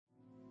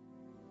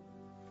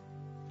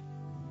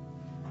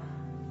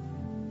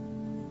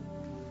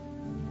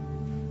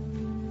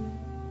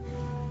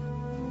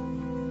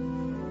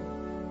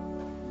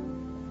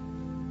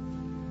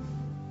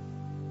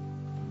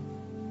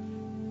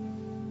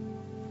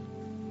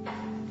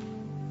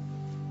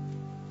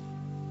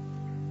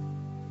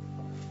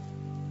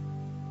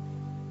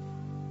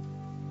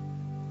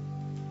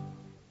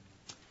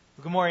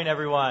Good morning,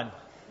 everyone.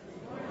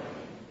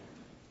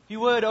 If you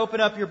would,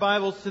 open up your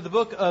Bibles to the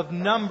book of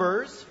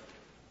Numbers.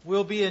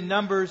 We'll be in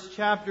Numbers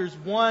chapters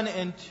 1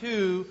 and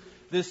 2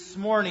 this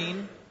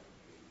morning.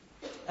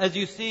 As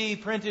you see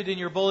printed in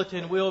your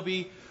bulletin, we'll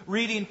be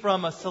reading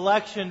from a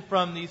selection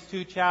from these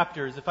two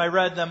chapters. If I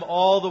read them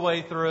all the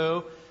way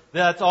through,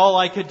 that's all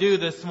I could do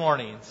this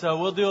morning. So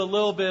we'll do a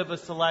little bit of a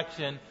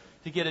selection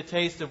to get a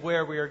taste of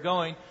where we are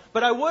going.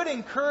 But I would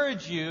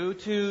encourage you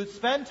to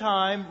spend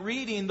time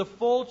reading the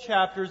full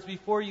chapters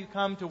before you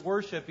come to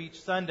worship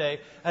each Sunday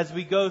as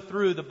we go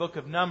through the book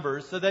of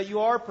Numbers, so that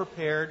you are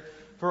prepared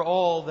for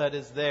all that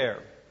is there.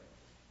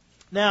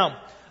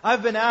 Now,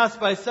 I've been asked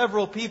by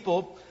several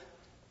people,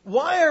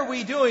 why are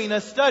we doing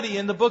a study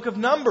in the book of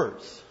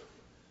Numbers?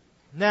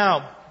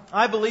 Now,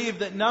 I believe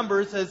that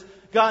Numbers has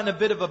gotten a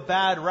bit of a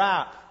bad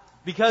rap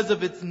because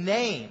of its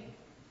name.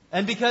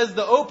 And because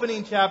the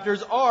opening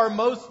chapters are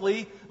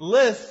mostly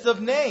lists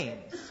of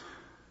names.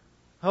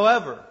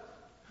 However,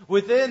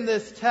 within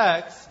this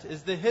text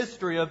is the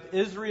history of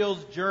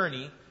Israel's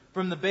journey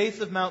from the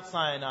base of Mount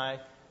Sinai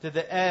to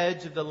the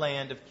edge of the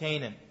land of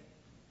Canaan.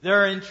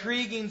 There are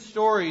intriguing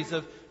stories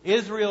of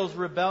Israel's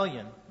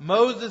rebellion,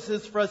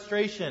 Moses'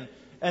 frustration,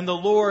 and the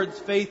Lord's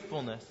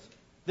faithfulness.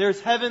 There's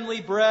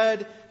heavenly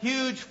bread,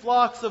 huge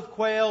flocks of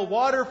quail,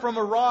 water from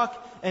a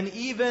rock, and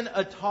even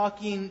a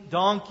talking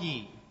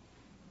donkey.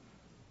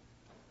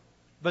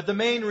 But the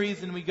main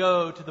reason we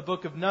go to the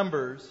book of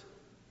Numbers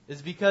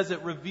is because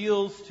it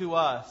reveals to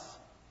us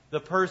the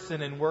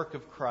person and work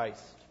of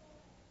Christ.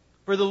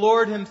 For the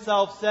Lord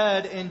Himself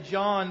said in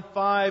John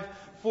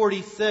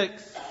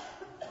 5:46,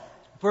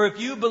 "For if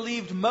you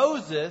believed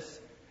Moses,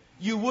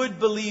 you would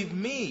believe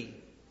me,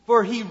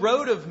 for he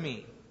wrote of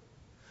me.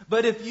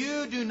 But if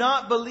you do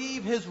not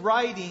believe his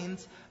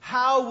writings,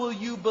 how will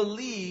you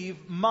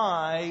believe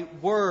my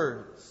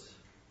words?"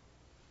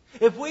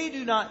 If we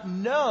do not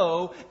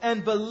know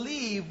and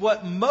believe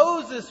what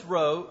Moses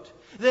wrote,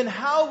 then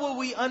how will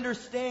we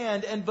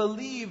understand and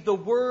believe the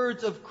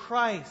words of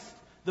Christ,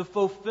 the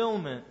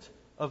fulfillment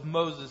of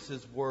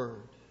Moses'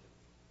 word?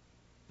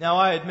 Now,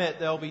 I admit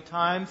there will be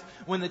times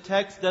when the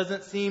text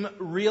doesn't seem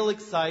real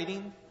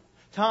exciting,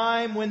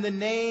 time when the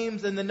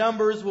names and the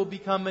numbers will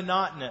become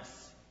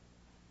monotonous.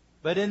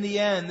 But in the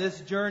end,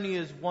 this journey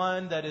is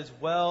one that is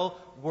well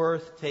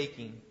worth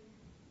taking.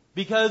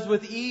 Because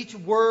with each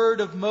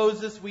word of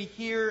Moses we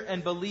hear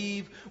and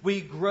believe, we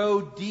grow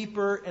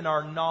deeper in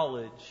our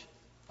knowledge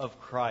of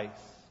Christ.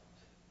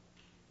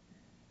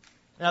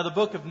 Now, the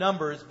book of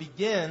Numbers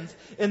begins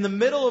in the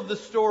middle of the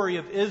story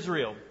of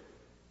Israel.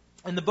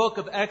 In the book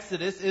of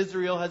Exodus,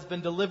 Israel has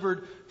been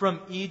delivered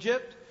from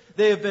Egypt.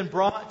 They have been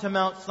brought to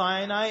Mount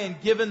Sinai and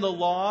given the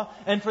law.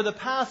 And for the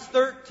past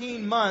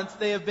 13 months,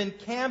 they have been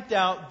camped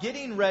out,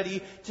 getting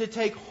ready to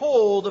take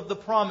hold of the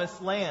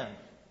promised land.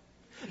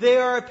 They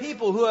are a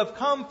people who have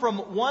come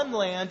from one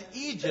land,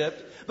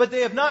 Egypt, but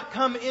they have not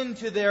come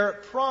into their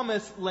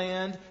promised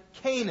land,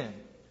 Canaan.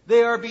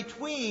 They are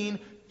between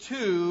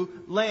two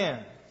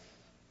lands.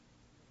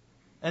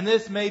 And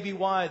this may be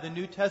why the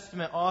New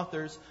Testament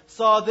authors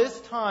saw this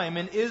time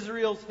in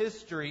Israel's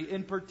history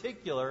in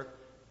particular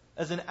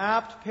as an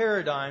apt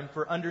paradigm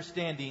for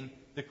understanding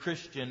the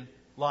Christian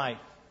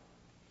life.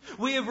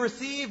 We have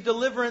received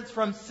deliverance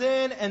from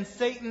sin and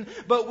Satan,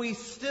 but we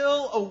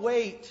still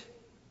await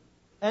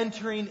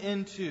entering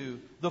into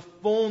the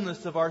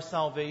fullness of our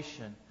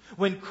salvation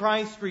when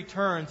Christ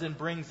returns and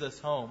brings us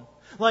home.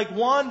 Like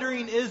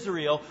wandering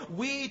Israel,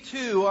 we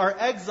too are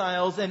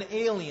exiles and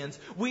aliens.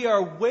 We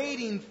are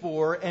waiting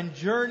for and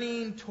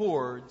journeying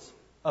towards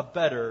a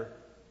better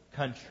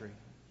country.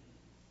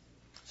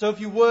 So if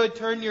you would,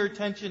 turn your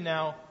attention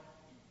now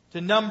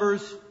to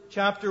Numbers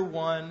chapter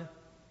 1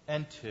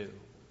 and 2.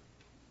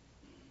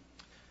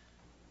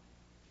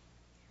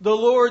 The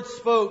Lord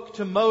spoke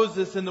to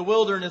Moses in the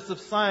wilderness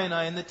of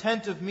Sinai in the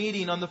tent of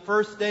meeting on the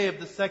first day of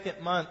the second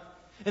month,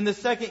 in the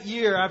second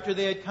year after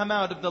they had come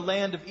out of the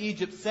land of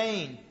Egypt,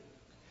 saying,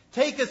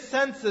 "Take a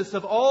census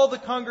of all the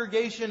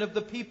congregation of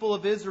the people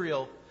of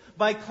Israel,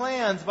 by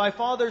clans, by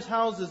fathers'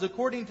 houses,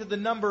 according to the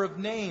number of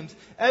names,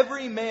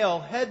 every male,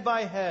 head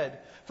by head,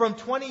 from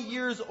 20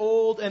 years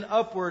old and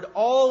upward,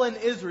 all in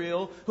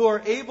Israel who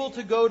are able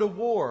to go to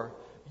war.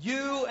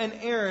 You and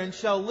Aaron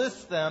shall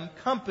list them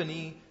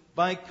company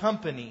by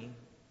company."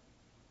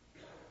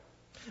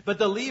 But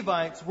the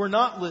Levites were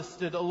not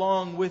listed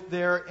along with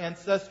their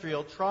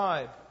ancestral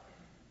tribe.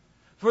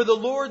 For the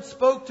Lord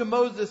spoke to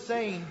Moses,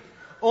 saying,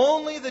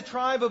 "Only the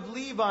tribe of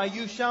Levi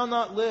you shall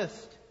not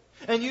list,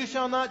 and you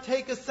shall not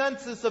take a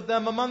census of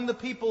them among the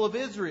people of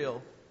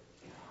Israel.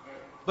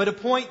 But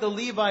appoint the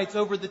Levites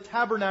over the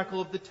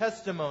tabernacle of the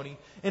testimony,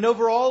 and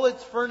over all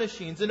its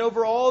furnishings, and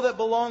over all that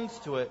belongs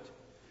to it.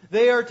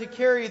 They are to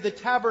carry the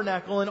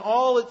tabernacle and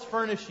all its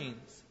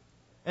furnishings.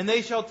 And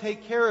they shall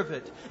take care of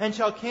it, and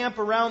shall camp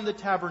around the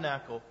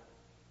tabernacle.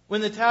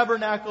 When the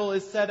tabernacle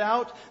is set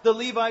out, the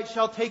Levites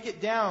shall take it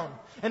down.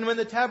 And when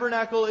the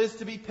tabernacle is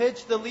to be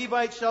pitched, the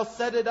Levites shall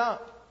set it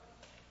up.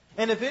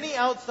 And if any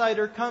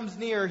outsider comes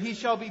near, he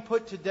shall be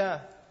put to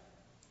death.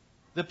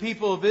 The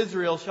people of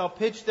Israel shall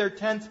pitch their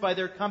tents by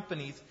their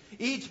companies,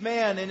 each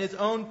man in his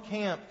own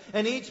camp,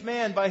 and each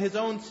man by his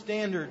own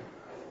standard.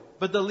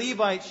 But the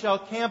Levites shall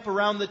camp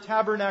around the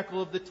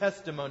tabernacle of the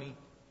testimony,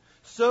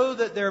 so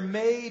that there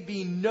may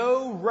be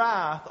no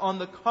wrath on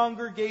the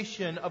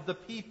congregation of the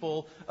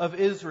people of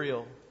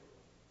Israel.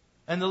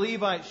 And the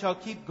Levites shall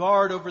keep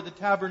guard over the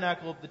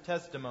tabernacle of the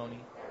testimony.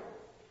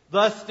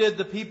 Thus did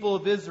the people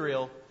of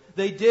Israel.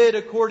 They did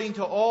according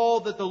to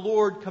all that the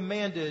Lord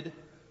commanded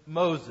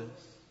Moses.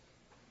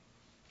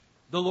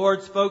 The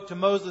Lord spoke to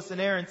Moses and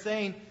Aaron,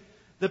 saying,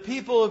 The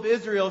people of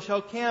Israel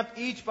shall camp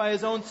each by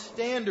his own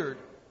standard.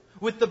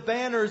 With the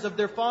banners of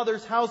their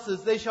fathers'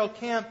 houses they shall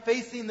camp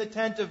facing the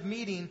tent of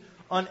meeting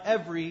on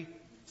every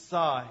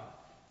side.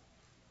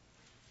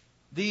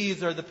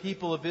 These are the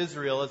people of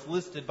Israel as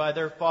listed by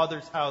their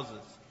fathers'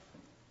 houses.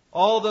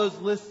 All those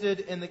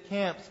listed in the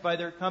camps by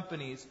their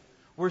companies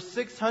were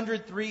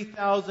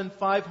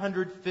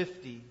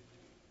 603,550.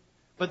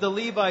 But the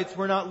Levites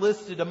were not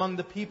listed among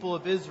the people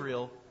of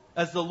Israel,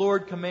 as the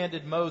Lord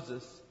commanded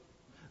Moses.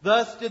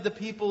 Thus did the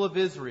people of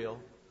Israel,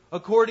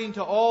 according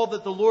to all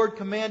that the Lord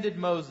commanded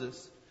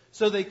Moses.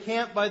 So they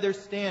camped by their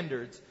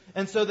standards,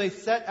 and so they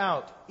set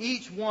out,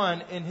 each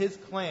one in his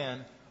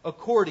clan,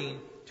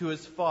 according to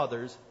his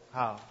father's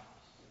house.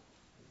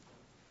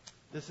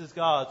 This is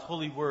God's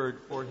holy word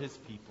for his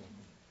people.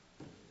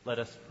 Let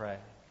us pray.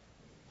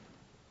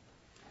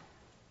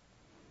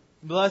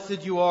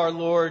 Blessed you are,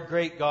 Lord,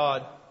 great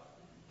God.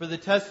 For the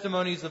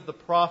testimonies of the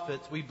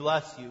prophets, we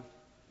bless you.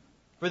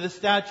 For the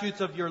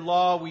statutes of your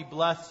law, we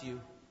bless you.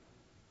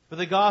 For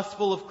the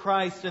gospel of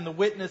Christ and the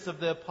witness of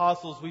the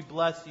apostles, we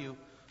bless you,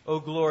 O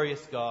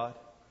glorious God.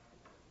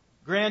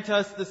 Grant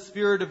us the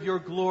spirit of your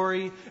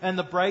glory and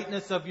the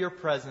brightness of your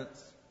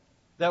presence,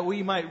 that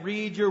we might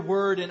read your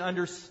word and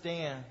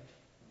understand.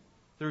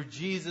 Through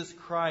Jesus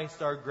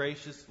Christ, our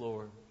gracious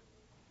Lord.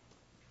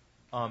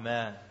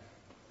 Amen.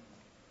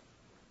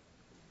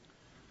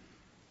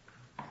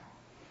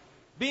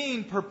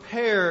 Being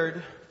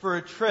prepared for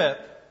a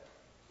trip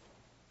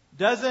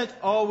doesn't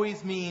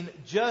always mean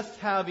just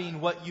having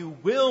what you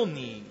will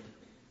need.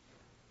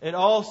 It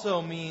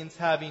also means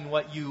having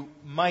what you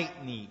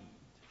might need.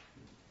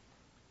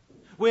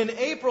 When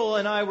April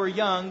and I were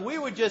young, we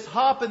would just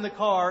hop in the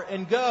car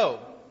and go.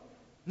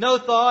 No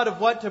thought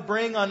of what to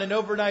bring on an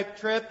overnight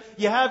trip.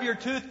 You have your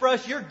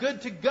toothbrush, you're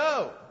good to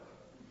go.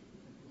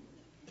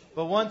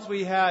 But once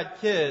we had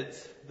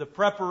kids, the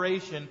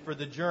preparation for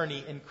the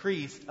journey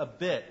increased a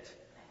bit,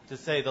 to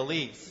say the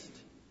least.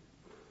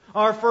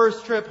 Our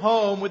first trip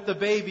home with the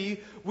baby,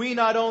 we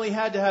not only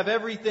had to have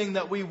everything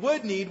that we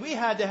would need, we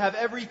had to have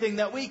everything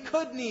that we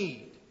could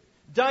need.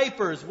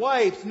 Diapers,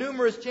 wipes,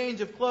 numerous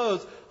change of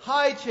clothes,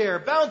 high chair,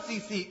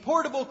 bouncy seat,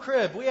 portable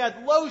crib. We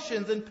had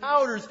lotions and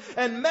powders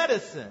and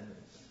medicines.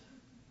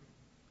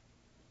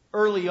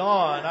 Early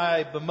on,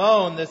 I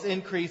bemoaned this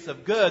increase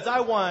of goods.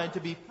 I wanted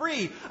to be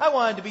free. I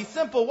wanted to be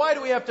simple. Why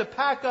do we have to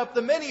pack up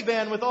the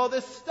minivan with all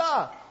this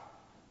stuff?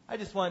 I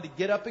just wanted to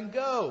get up and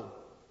go.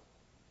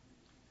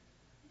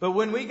 But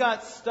when we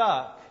got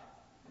stuck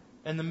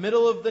in the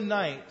middle of the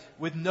night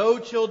with no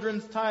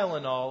children's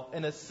Tylenol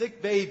and a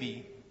sick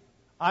baby,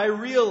 I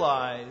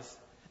realized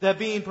that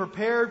being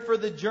prepared for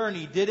the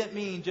journey didn't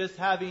mean just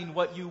having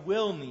what you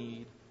will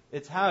need.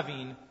 It's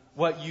having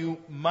what you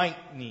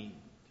might need.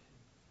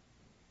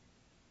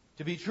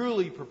 To be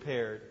truly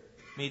prepared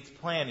means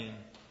planning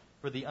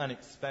for the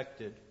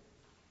unexpected.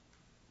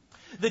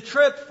 The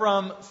trip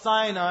from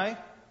Sinai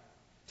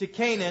to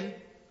Canaan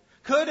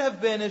could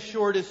have been as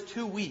short as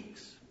 2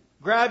 weeks.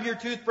 Grab your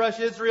toothbrush,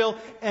 Israel,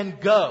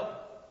 and go.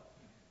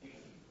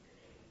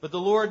 But the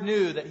Lord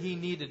knew that He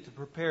needed to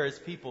prepare His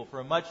people for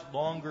a much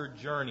longer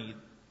journey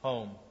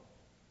home.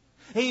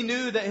 He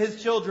knew that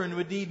His children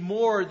would need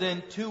more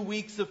than 2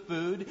 weeks of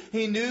food.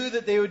 He knew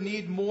that they would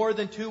need more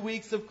than 2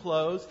 weeks of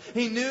clothes.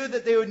 He knew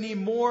that they would need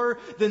more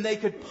than they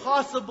could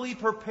possibly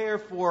prepare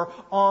for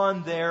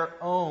on their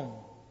own.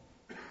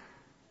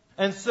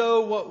 And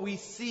so what we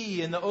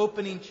see in the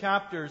opening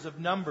chapters of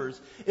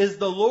Numbers is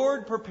the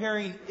Lord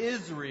preparing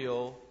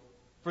Israel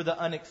for the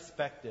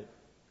unexpected.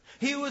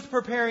 He was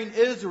preparing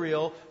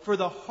Israel for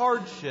the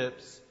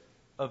hardships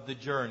of the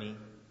journey.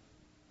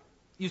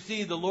 You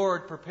see, the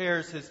Lord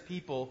prepares His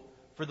people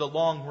for the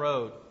long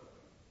road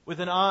with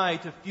an eye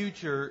to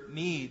future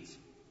needs.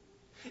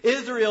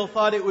 Israel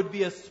thought it would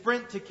be a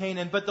sprint to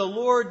Canaan, but the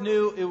Lord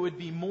knew it would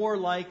be more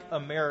like a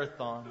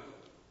marathon.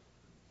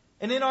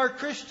 And in our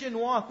Christian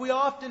walk, we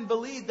often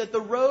believe that the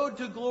road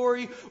to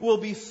glory will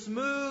be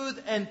smooth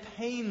and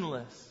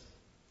painless.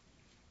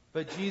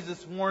 But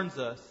Jesus warns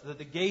us that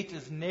the gate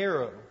is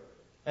narrow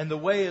and the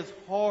way is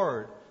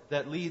hard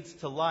that leads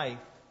to life,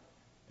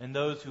 and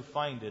those who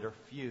find it are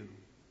few.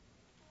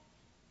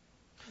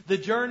 The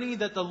journey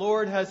that the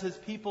Lord has His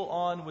people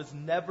on was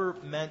never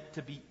meant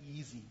to be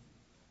easy.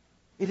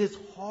 It is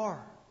hard.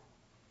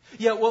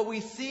 Yet what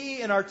we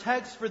see in our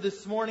text for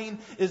this morning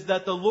is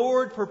that the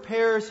Lord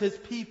prepares His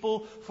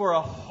people for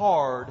a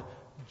hard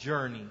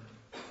journey.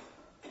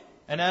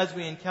 And as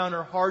we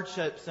encounter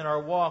hardships in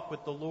our walk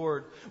with the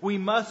Lord, we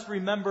must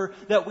remember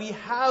that we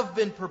have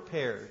been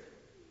prepared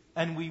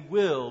and we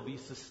will be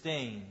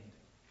sustained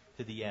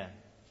to the end.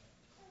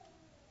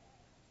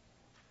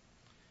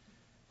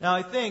 Now,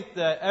 I think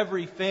that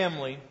every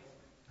family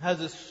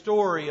has a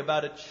story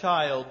about a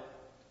child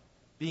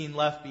being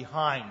left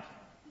behind.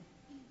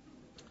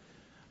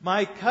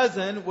 My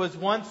cousin was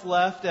once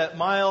left at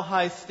Mile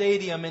High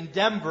Stadium in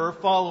Denver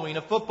following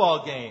a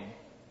football game.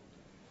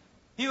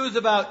 He was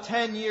about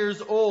 10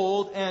 years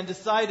old and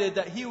decided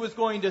that he was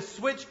going to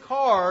switch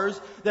cars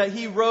that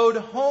he rode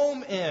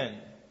home in.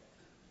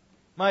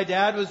 My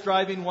dad was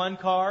driving one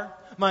car,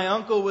 my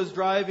uncle was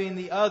driving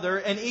the other,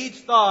 and each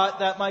thought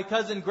that my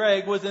cousin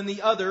Greg was in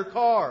the other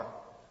car.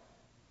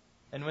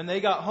 And when they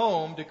got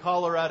home to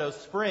Colorado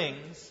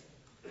Springs,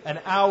 an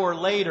hour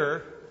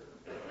later,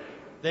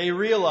 they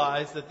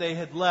realized that they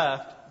had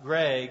left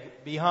Greg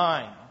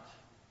behind.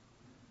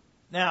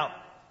 Now,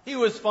 he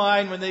was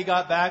fine when they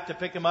got back to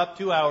pick him up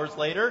 2 hours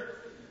later,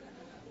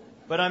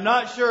 but I'm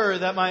not sure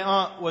that my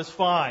aunt was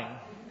fine.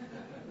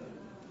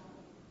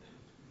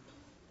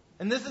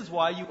 And this is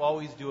why you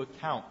always do a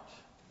count.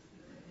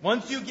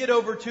 Once you get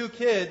over 2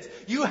 kids,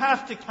 you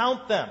have to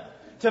count them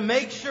to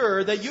make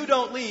sure that you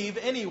don't leave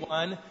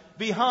anyone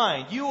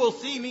behind. You will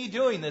see me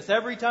doing this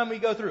every time we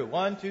go through.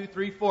 1, 2,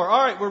 3, 4.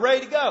 All right, we're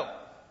ready to go.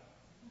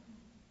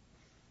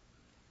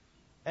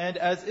 And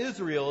as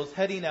Israel is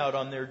heading out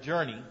on their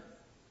journey,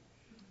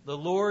 the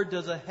Lord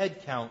does a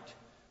head count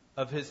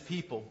of His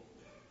people.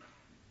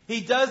 He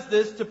does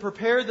this to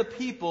prepare the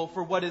people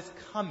for what is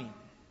coming.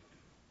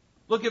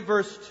 Look at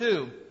verse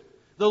 2.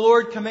 The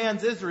Lord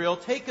commands Israel,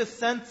 take a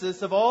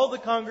census of all the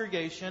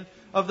congregation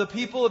of the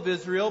people of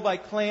Israel by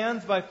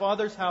clans, by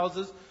fathers'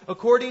 houses,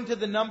 according to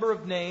the number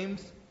of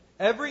names,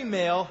 every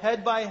male,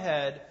 head by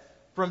head,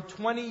 from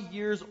 20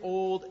 years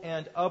old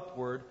and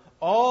upward,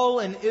 all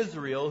in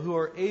Israel who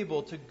are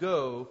able to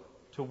go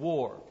to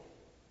war.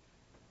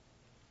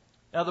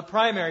 Now, the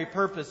primary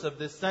purpose of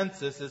this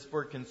census is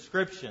for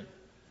conscription.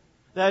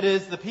 That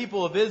is, the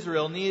people of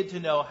Israel needed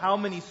to know how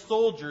many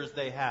soldiers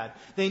they had.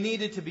 They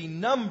needed to be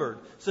numbered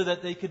so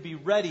that they could be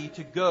ready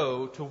to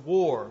go to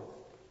war.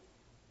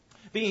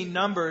 Being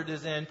numbered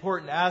is an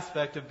important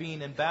aspect of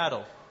being in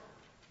battle.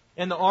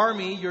 In the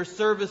army, your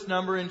service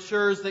number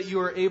ensures that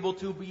you are able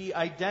to be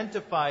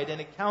identified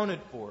and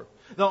accounted for.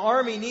 The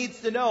army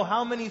needs to know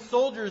how many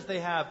soldiers they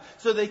have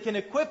so they can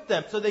equip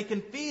them, so they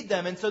can feed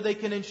them, and so they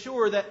can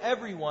ensure that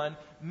everyone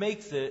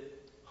makes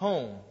it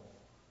home.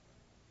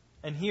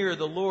 And here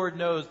the Lord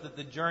knows that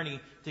the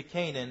journey to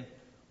Canaan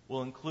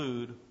will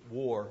include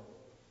war.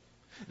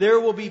 There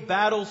will be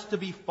battles to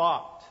be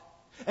fought.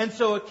 And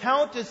so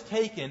account is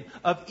taken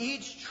of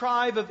each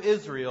tribe of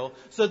Israel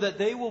so that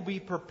they will be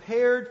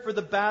prepared for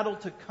the battle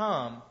to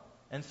come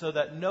and so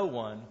that no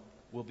one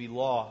will be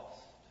lost.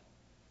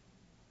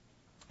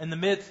 In the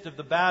midst of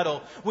the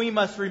battle, we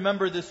must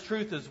remember this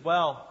truth as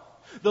well.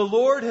 The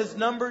Lord has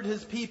numbered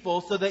His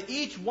people so that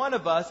each one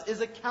of us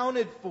is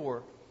accounted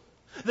for.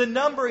 The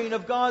numbering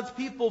of God's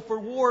people for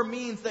war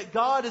means that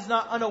God is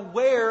not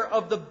unaware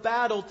of the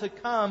battle to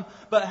come,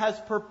 but has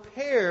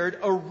prepared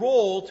a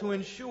role to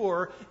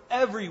ensure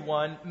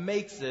everyone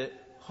makes it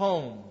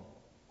home.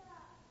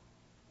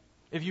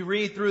 If you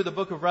read through the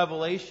book of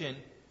Revelation,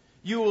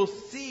 you will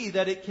see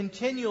that it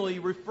continually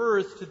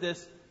refers to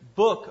this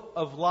book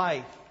of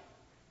life.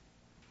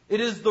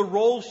 It is the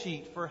roll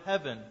sheet for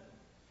heaven.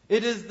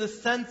 It is the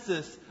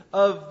census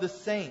of the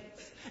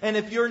saints. And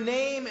if your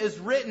name is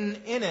written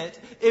in it,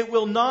 it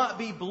will not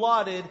be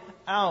blotted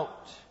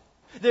out.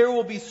 There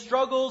will be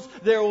struggles,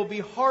 there will be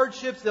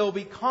hardships, there will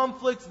be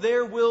conflicts,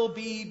 there will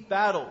be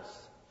battles.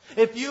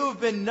 If you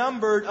have been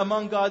numbered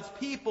among God's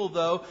people,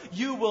 though,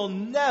 you will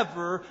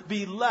never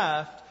be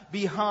left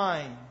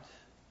behind.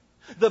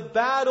 The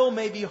battle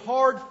may be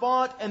hard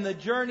fought and the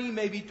journey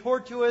may be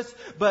tortuous,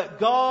 but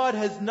God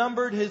has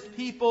numbered His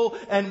people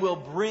and will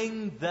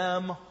bring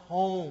them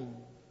home.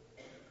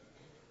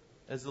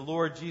 As the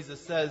Lord Jesus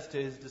says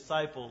to His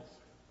disciples,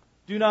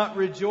 do not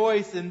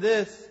rejoice in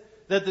this,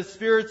 that the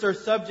spirits are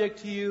subject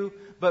to you,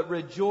 but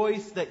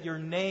rejoice that your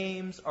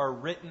names are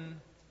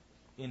written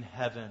in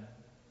heaven.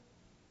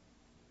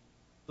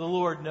 The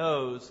Lord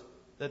knows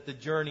that the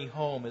journey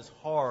home is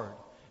hard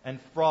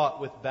and fraught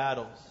with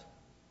battles.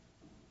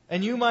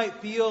 And you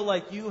might feel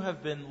like you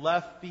have been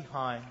left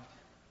behind.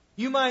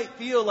 You might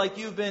feel like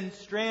you've been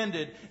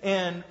stranded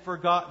and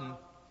forgotten.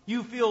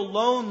 You feel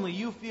lonely.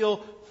 You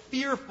feel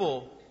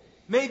fearful.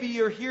 Maybe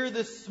you're here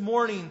this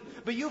morning,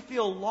 but you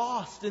feel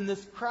lost in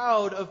this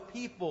crowd of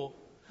people.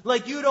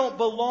 Like you don't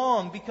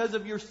belong because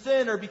of your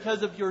sin or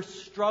because of your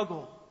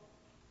struggle.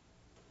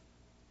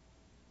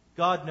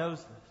 God knows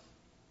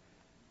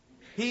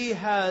this. He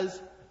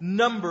has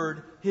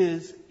numbered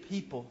His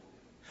people.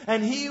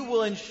 And He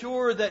will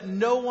ensure that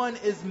no one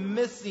is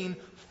missing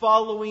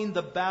following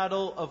the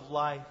battle of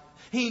life.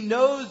 He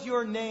knows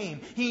your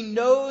name. He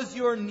knows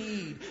your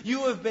need.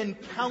 You have been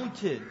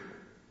counted.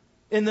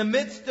 In the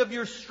midst of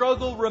your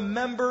struggle,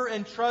 remember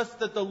and trust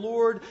that the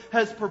Lord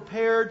has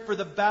prepared for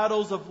the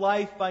battles of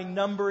life by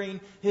numbering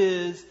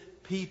His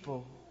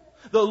people.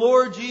 The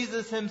Lord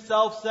Jesus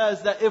himself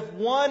says that if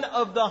one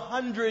of the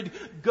 100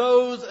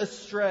 goes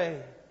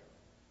astray,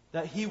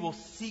 that he will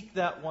seek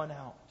that one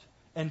out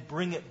and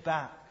bring it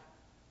back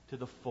to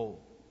the fold.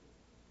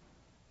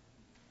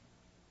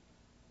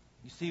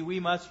 You see, we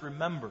must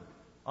remember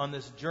on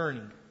this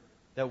journey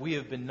that we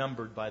have been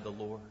numbered by the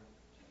Lord.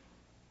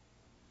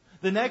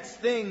 The next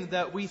thing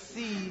that we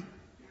see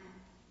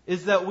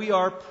is that we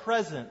are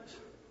present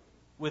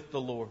with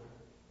the Lord.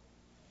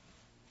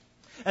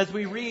 As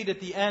we read at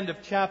the end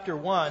of chapter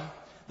 1,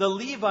 the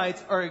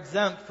Levites are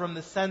exempt from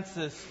the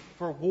census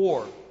for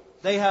war.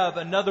 They have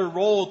another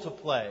role to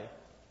play.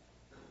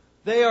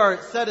 They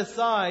are set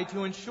aside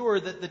to ensure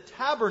that the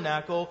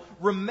tabernacle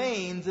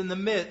remains in the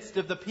midst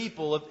of the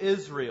people of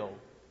Israel.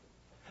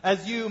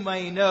 As you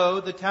may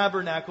know, the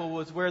tabernacle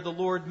was where the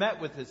Lord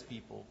met with his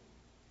people.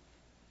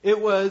 It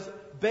was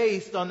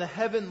based on the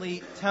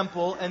heavenly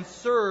temple and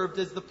served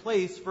as the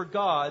place for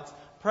God's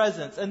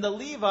presence. And the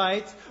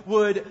Levites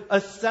would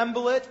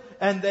assemble it,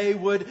 and they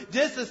would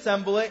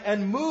disassemble it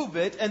and move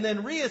it and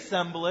then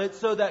reassemble it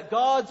so that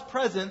God's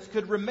presence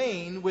could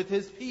remain with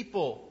his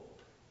people.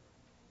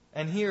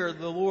 And here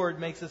the Lord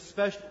makes a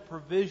special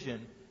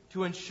provision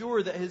to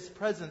ensure that his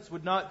presence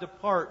would not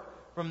depart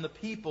from the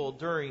people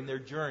during their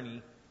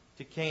journey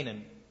to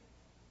Canaan.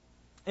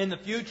 In the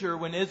future,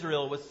 when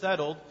Israel was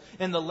settled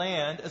in the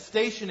land, a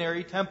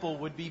stationary temple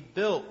would be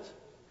built.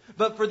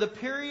 But for the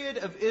period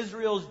of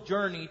Israel's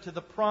journey to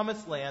the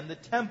promised land, the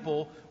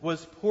temple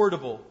was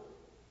portable.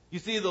 You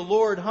see, the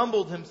Lord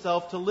humbled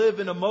himself to live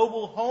in a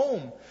mobile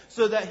home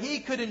so that he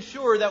could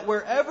ensure that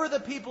wherever the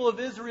people of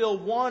Israel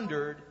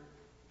wandered,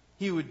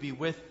 he would be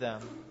with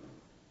them.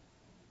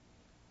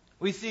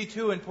 We see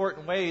two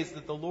important ways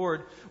that the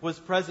Lord was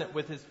present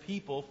with his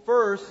people.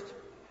 First,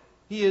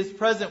 he is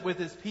present with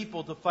his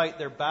people to fight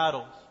their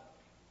battles.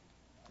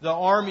 The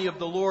army of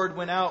the Lord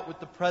went out with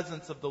the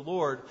presence of the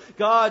Lord.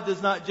 God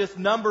does not just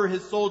number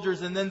his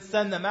soldiers and then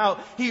send them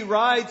out. He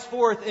rides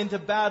forth into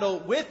battle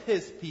with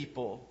his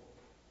people.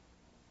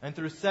 And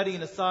through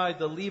setting aside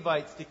the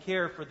Levites to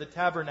care for the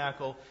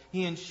tabernacle,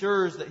 he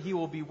ensures that he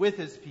will be with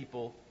his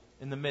people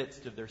in the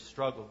midst of their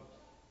struggles.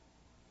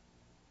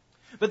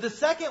 But the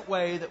second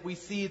way that we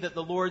see that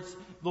the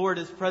Lord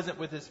is present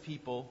with his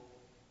people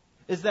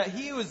is that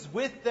he was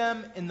with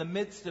them in the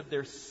midst of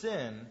their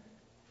sin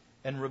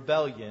and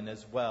rebellion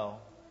as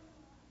well.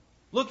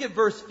 Look at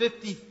verse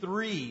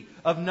 53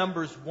 of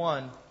Numbers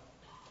 1.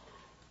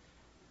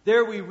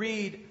 There we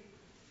read,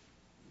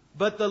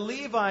 "But the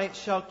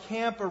Levites shall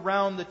camp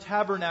around the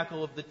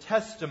tabernacle of the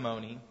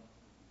testimony,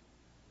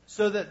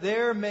 so that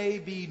there may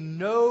be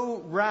no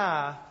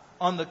wrath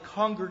on the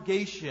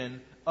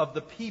congregation of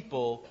the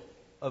people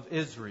of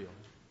Israel."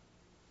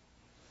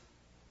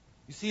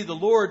 You see, the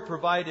Lord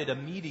provided a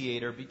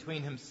mediator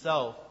between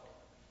himself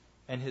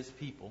and his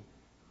people.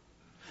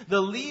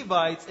 The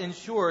Levites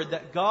ensured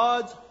that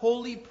God's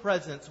holy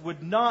presence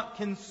would not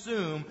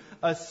consume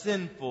a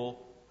sinful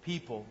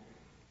people.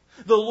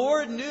 The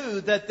Lord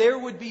knew that there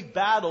would be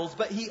battles,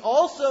 but he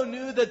also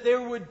knew that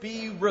there would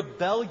be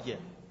rebellion.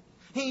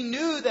 He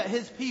knew that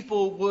his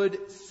people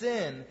would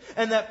sin,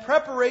 and that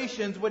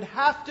preparations would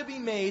have to be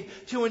made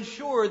to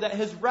ensure that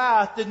his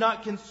wrath did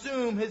not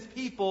consume his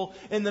people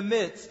in the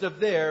midst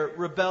of their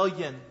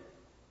rebellion.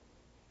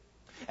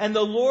 And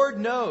the Lord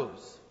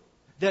knows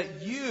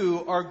that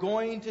you are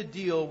going to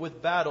deal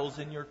with battles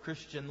in your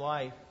Christian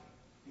life,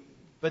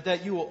 but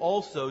that you will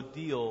also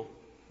deal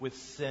with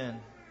sin.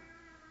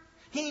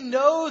 He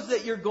knows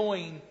that you're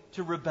going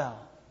to rebel.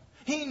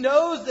 He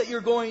knows that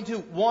you're going to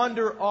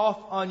wander off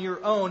on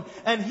your own,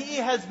 and he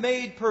has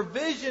made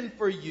provision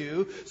for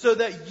you so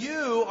that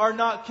you are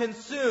not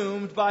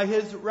consumed by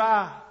his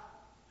wrath.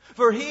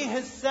 For he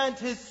has sent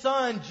his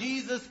Son,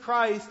 Jesus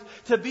Christ,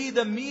 to be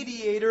the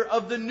mediator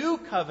of the new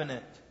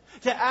covenant,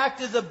 to act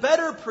as a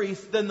better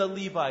priest than the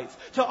Levites,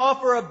 to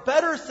offer a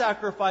better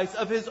sacrifice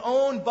of his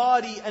own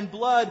body and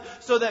blood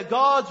so that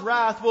God's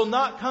wrath will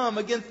not come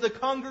against the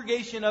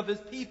congregation of his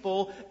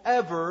people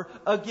ever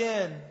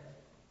again.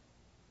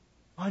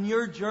 On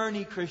your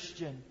journey,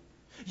 Christian,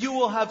 you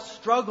will have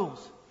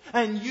struggles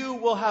and you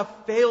will have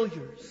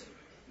failures.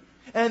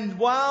 And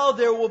while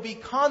there will be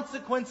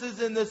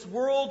consequences in this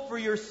world for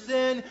your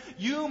sin,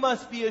 you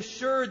must be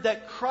assured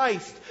that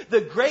Christ, the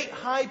great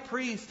high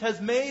priest,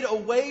 has made a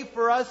way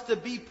for us to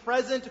be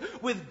present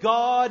with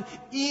God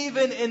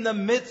even in the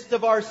midst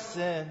of our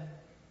sin.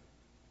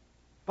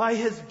 By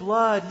his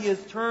blood, he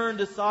has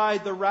turned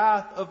aside the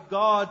wrath of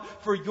God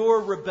for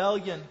your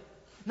rebellion.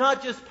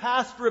 Not just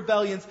past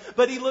rebellions,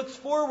 but he looks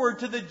forward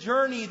to the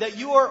journey that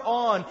you are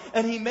on,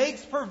 and he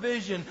makes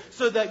provision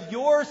so that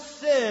your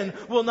sin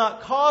will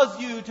not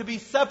cause you to be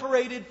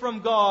separated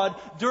from God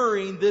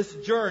during this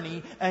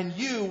journey, and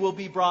you will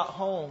be brought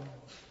home.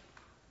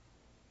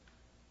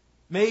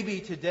 Maybe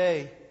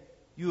today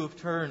you have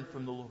turned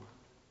from the Lord.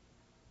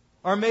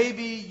 Or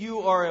maybe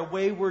you are a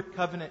wayward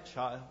covenant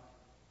child.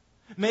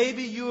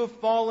 Maybe you have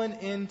fallen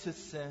into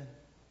sin.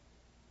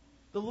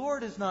 The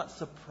Lord is not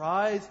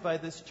surprised by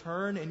this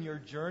turn in your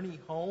journey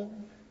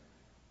home.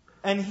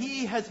 And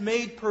He has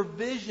made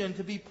provision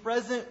to be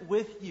present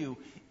with you,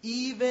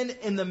 even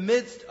in the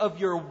midst of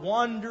your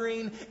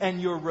wandering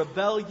and your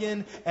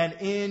rebellion and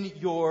in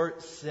your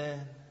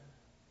sin.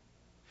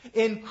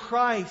 In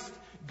Christ,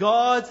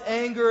 God's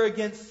anger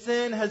against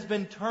sin has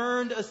been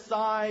turned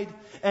aside,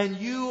 and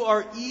you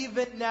are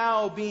even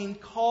now being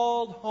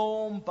called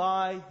home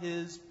by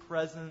His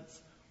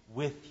presence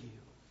with you.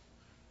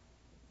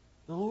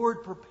 The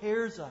Lord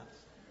prepares us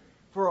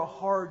for a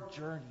hard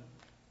journey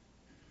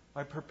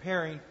by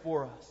preparing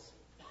for us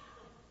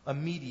a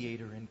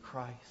mediator in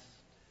Christ.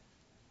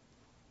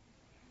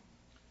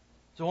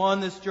 So on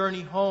this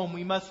journey home,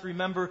 we must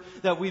remember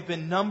that we've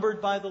been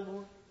numbered by the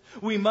Lord.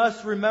 We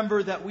must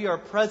remember that we are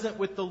present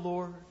with the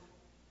Lord.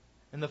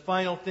 And the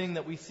final thing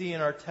that we see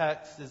in our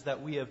text is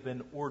that we have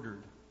been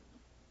ordered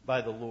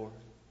by the Lord.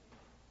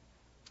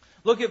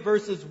 Look at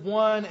verses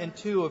 1 and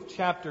 2 of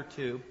chapter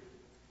 2.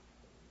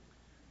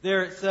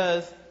 There it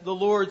says, "The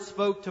Lord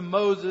spoke to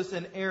Moses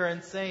and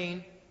Aaron,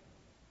 saying,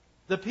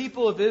 'The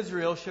people of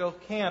Israel shall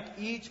camp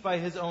each by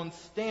his own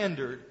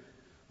standard,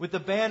 with the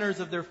banners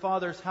of their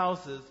fathers'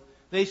 houses.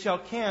 They shall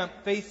camp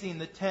facing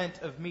the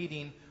tent of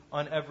meeting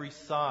on every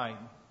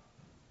side.'"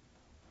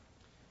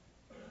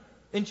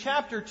 In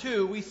chapter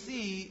 2, we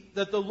see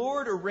that the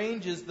Lord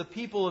arranges the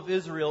people of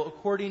Israel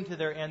according to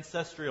their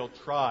ancestral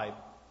tribe.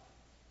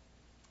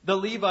 The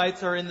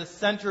Levites are in the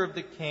center of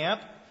the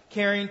camp,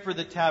 caring for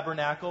the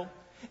tabernacle.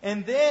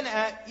 And then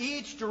at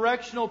each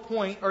directional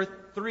point are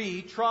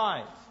 3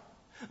 tribes,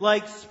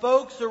 like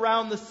spokes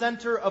around the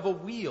center of a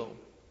wheel.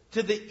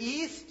 To the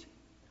east,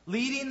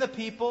 leading the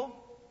people,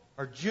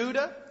 are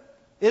Judah,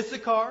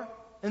 Issachar,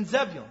 and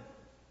Zebulun.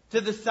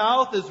 To the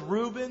south is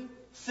Reuben,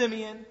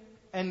 Simeon,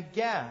 and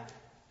Gad.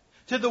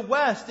 To the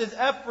west is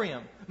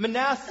Ephraim,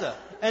 Manasseh,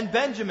 and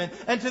Benjamin.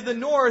 And to the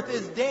north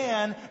is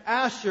Dan,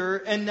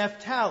 Asher, and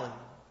Naphtali.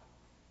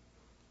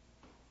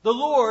 The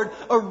Lord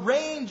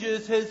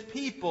arranges His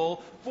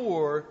people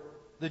for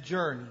the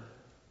journey.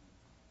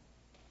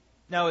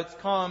 Now, it's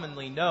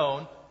commonly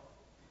known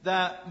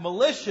that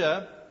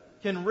militia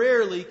can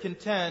rarely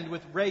contend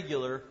with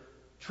regular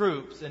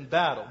troops in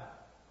battle.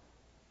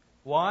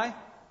 Why?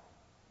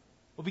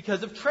 Well,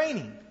 because of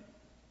training.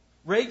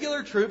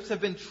 Regular troops have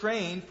been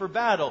trained for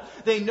battle.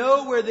 They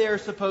know where they are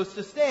supposed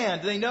to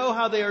stand. They know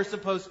how they are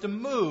supposed to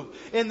move.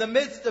 In the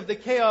midst of the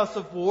chaos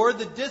of war,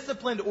 the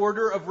disciplined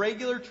order of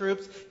regular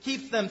troops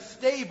keeps them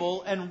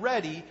stable and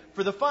ready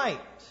for the fight.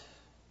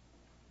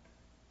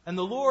 And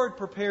the Lord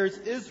prepares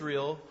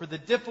Israel for the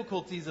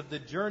difficulties of the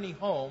journey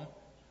home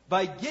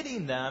by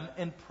getting them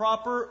in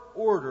proper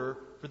order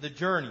for the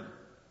journey.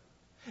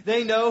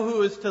 They know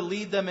who is to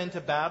lead them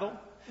into battle.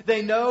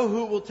 They know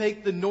who will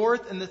take the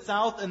north and the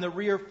south and the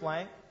rear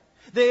flank.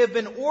 They have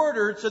been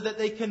ordered so that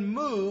they can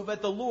move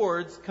at the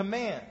Lord's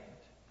command.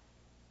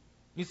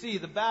 You see,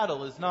 the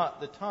battle is not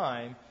the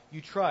time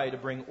you try to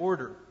bring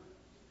order.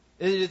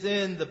 It is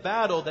in the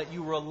battle that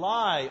you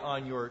rely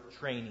on your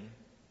training.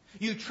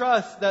 You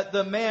trust that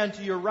the man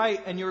to your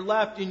right and your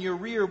left and your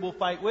rear will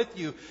fight with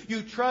you.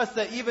 You trust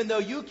that even though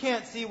you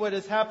can't see what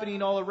is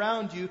happening all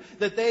around you,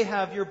 that they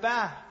have your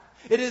back.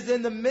 It is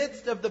in the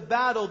midst of the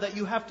battle that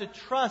you have to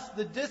trust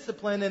the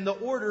discipline and the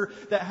order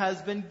that has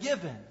been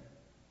given.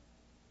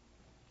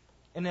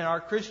 And in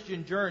our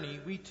Christian journey,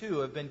 we too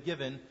have been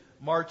given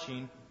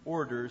marching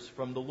orders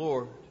from the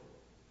Lord.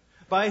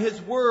 By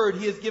His Word,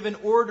 He has given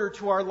order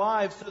to our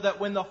lives so that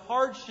when the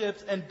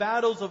hardships and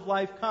battles of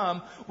life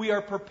come, we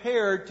are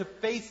prepared to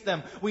face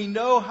them. We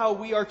know how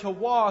we are to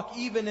walk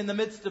even in the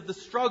midst of the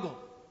struggle.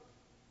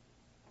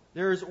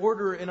 There is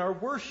order in our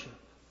worship,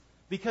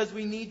 because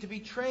we need to be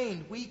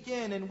trained week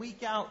in and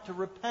week out to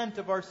repent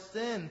of our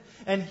sin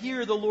and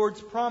hear the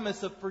Lord's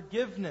promise of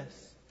forgiveness.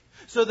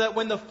 So that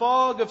when the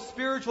fog of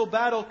spiritual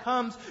battle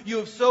comes, you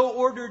have so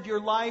ordered your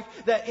life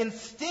that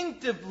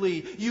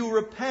instinctively you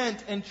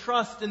repent and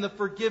trust in the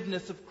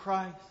forgiveness of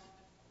Christ.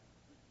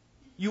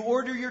 You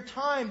order your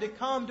time to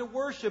come to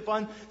worship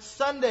on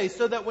Sunday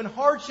so that when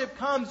hardship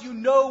comes, you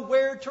know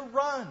where to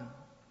run.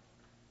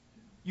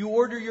 You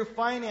order your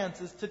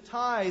finances to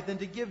tithe and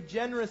to give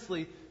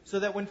generously so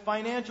that when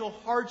financial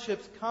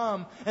hardships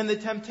come and the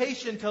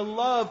temptation to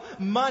love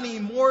money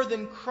more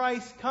than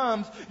Christ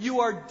comes,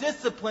 you are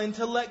disciplined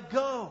to let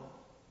go.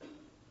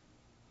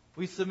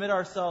 We submit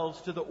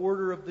ourselves to the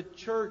order of the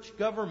church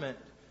government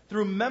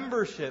through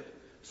membership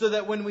so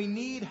that when we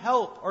need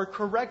help or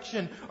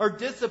correction or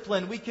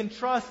discipline, we can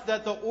trust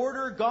that the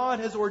order God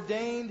has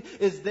ordained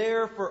is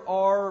there for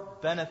our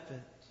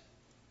benefit.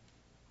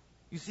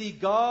 You see,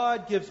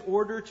 God gives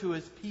order to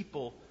His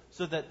people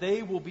so that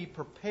they will be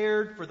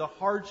prepared for the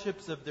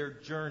hardships of their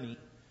journey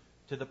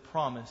to the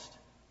promised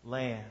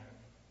land.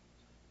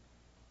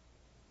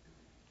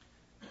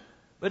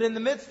 But in the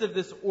midst of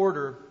this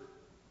order,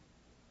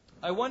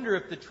 I wonder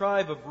if the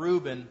tribe of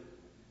Reuben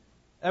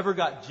ever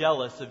got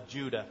jealous of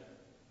Judah.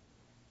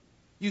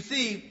 You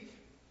see,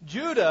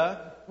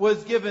 Judah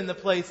was given the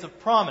place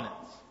of prominence.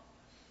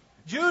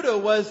 Judah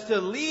was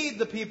to lead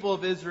the people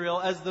of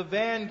Israel as the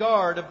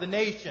vanguard of the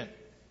nation.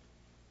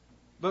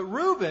 But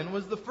Reuben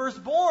was the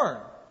firstborn.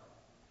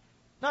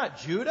 not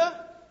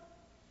Judah.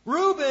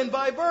 Reuben,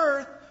 by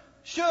birth,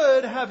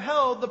 should have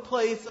held the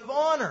place of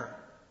honor.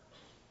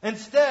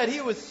 Instead,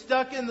 he was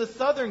stuck in the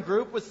southern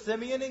group with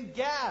Simeon and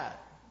Gad.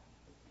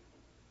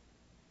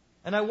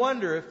 And I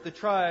wonder if the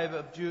tribe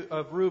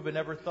of Reuben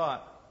ever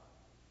thought,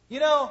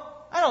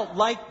 I don't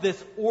like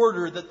this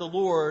order that the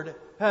Lord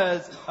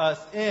has us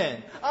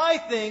in. I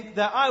think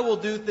that I will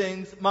do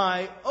things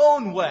my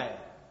own way.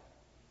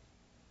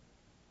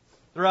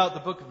 Throughout the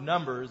book of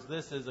Numbers,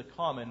 this is a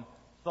common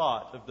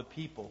thought of the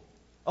people.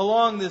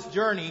 Along this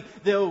journey,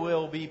 there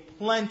will be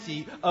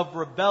plenty of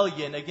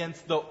rebellion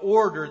against the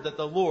order that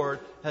the Lord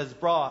has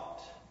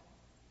brought.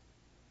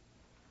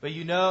 But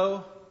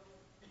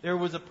there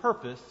was a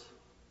purpose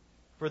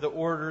for the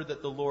order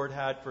that the Lord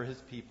had for His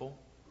people.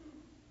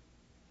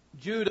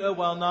 Judah,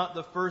 while not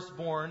the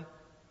firstborn,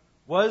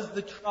 was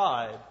the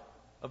tribe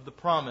of the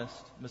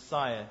promised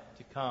Messiah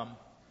to come.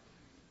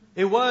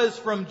 It was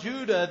from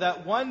Judah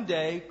that one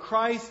day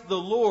Christ the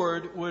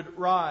Lord would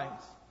rise.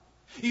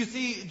 You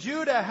see,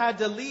 Judah had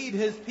to lead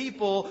his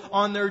people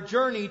on their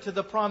journey to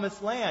the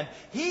promised land.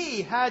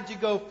 He had to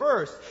go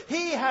first.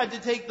 He had to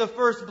take the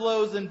first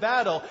blows in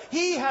battle.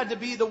 He had to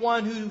be the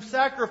one who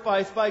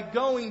sacrificed by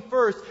going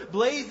first,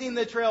 blazing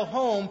the trail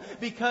home,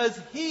 because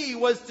he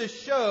was to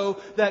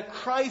show that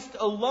Christ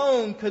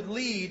alone could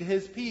lead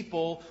his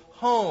people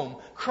home.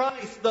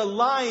 Christ, the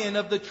Lion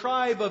of the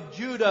tribe of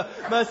Judah,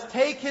 must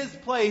take his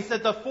place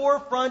at the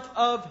forefront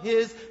of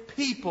his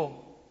people.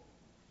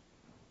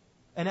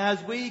 And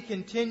as we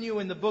continue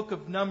in the book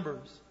of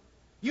Numbers,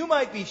 you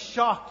might be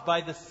shocked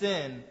by the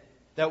sin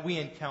that we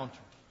encounter.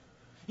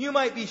 You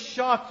might be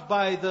shocked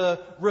by the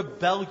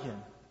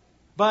rebellion,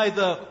 by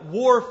the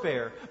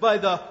warfare, by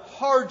the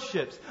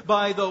hardships,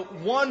 by the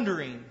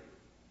wandering.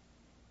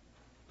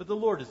 But the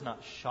Lord is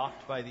not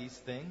shocked by these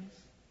things.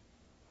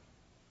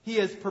 He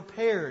has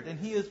prepared and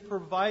He has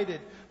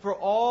provided for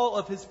all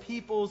of His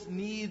people's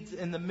needs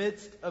in the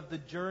midst of the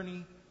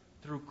journey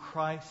through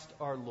Christ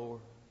our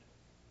Lord.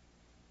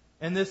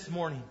 And this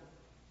morning,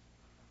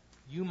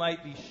 you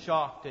might be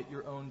shocked at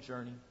your own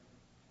journey.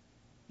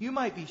 You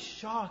might be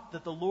shocked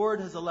that the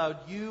Lord has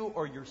allowed you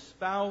or your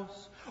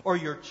spouse or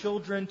your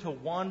children to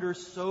wander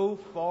so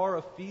far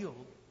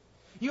afield.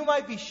 You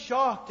might be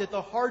shocked at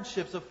the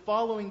hardships of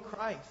following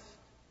Christ.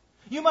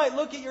 You might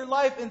look at your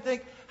life and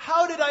think,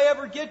 how did I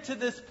ever get to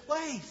this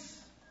place?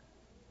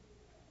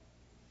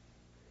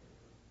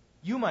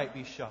 You might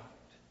be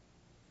shocked,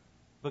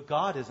 but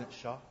God isn't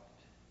shocked.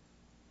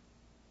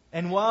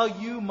 And while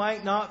you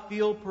might not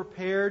feel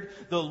prepared,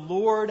 the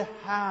Lord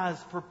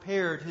has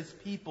prepared His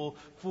people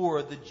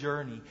for the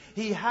journey.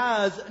 He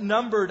has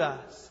numbered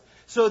us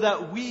so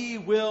that we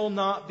will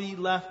not be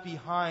left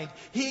behind.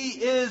 He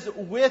is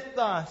with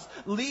us,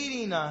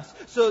 leading us,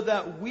 so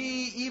that we,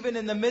 even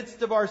in the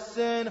midst of our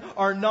sin,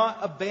 are not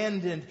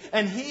abandoned.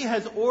 And He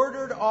has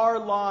ordered our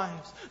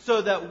lives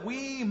so that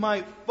we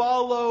might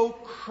follow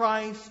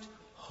Christ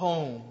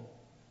home.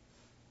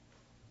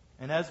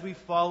 And as we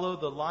follow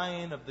the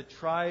Lion of the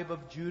tribe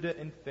of Judah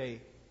in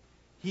faith,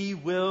 He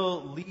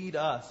will lead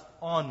us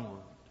onward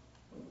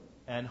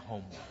and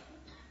homeward.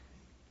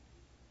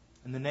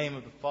 In the name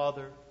of the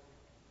Father,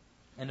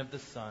 and of the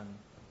Son,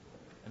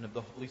 and of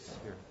the Holy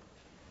Spirit.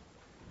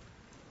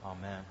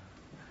 Amen.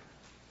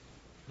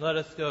 Let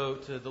us go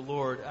to the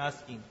Lord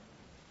asking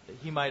that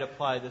He might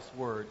apply this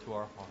word to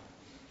our hearts.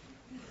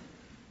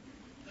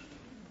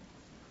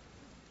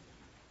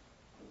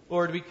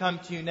 Lord, we come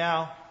to You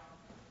now,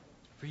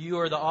 for You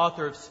are the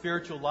author of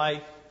spiritual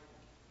life,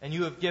 and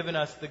You have given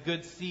us the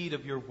good seed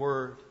of Your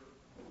word.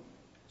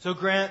 So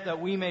grant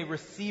that we may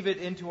receive it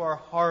into our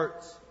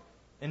hearts,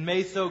 and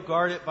may so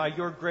guard it by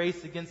Your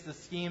grace against the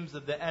schemes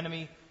of the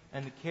enemy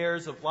and the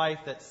cares of life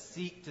that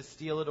seek to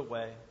steal it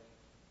away.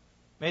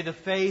 May the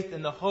faith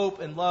and the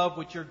hope and love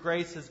which Your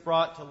grace has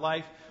brought to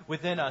life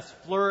within us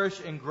flourish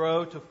and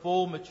grow to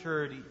full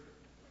maturity,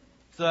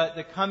 so that at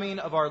the coming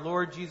of our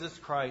Lord Jesus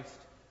Christ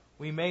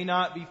we may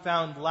not be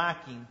found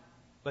lacking,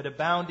 but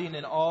abounding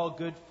in all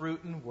good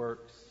fruit and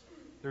works,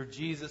 through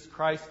Jesus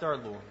Christ our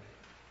Lord.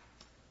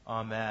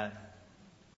 Amen.